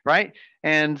board, right?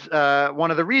 And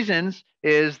one of the reasons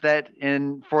is that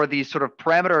for these sort of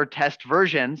parameter test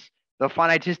versions, the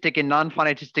phonetistic and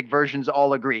non-phonetistic versions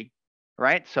all agree,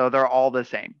 right? So they're all the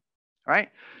same, right?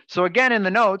 So again, in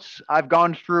the notes, I've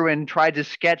gone through and tried to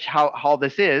sketch how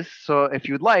this is. So if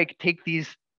you'd like, take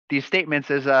these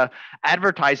statements as a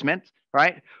advertisement,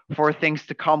 right, for things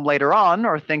to come later on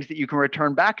or things that you can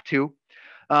return back to.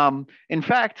 In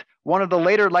fact, one of the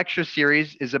later lecture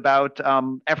series is about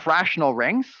F-rational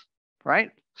rings,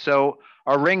 right? So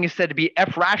a ring is said to be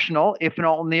F-rational if and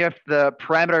only if the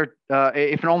parameter,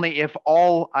 if and only if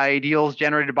all ideals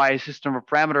generated by a system of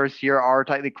parameters here are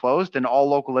tightly closed and all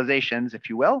localizations, if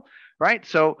you will, right?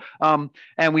 So,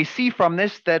 and we see from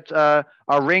this that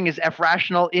a ring is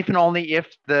F-rational if and only if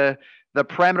the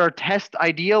parameter test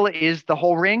ideal is the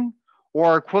whole ring,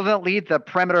 or equivalently, the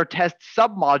parameter test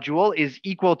submodule is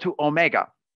equal to omega,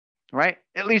 right?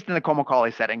 At least in the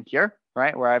Comocali setting here,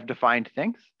 right, where I've defined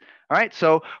things. All right,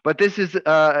 so, but this is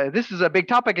a big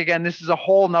topic again. This is a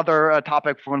whole nother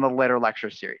topic for one of the later lecture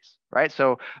series, right?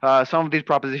 So some of these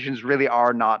propositions really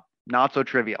are not so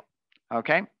trivial,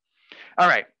 okay? All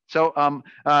right, so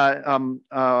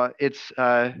it's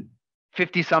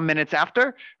 50 some minutes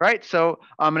after, right? So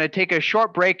I'm going to take a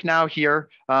short break now here,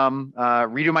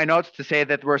 redo my notes to say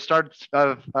that we're start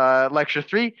of lecture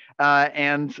 3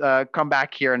 and come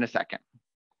back here in a second.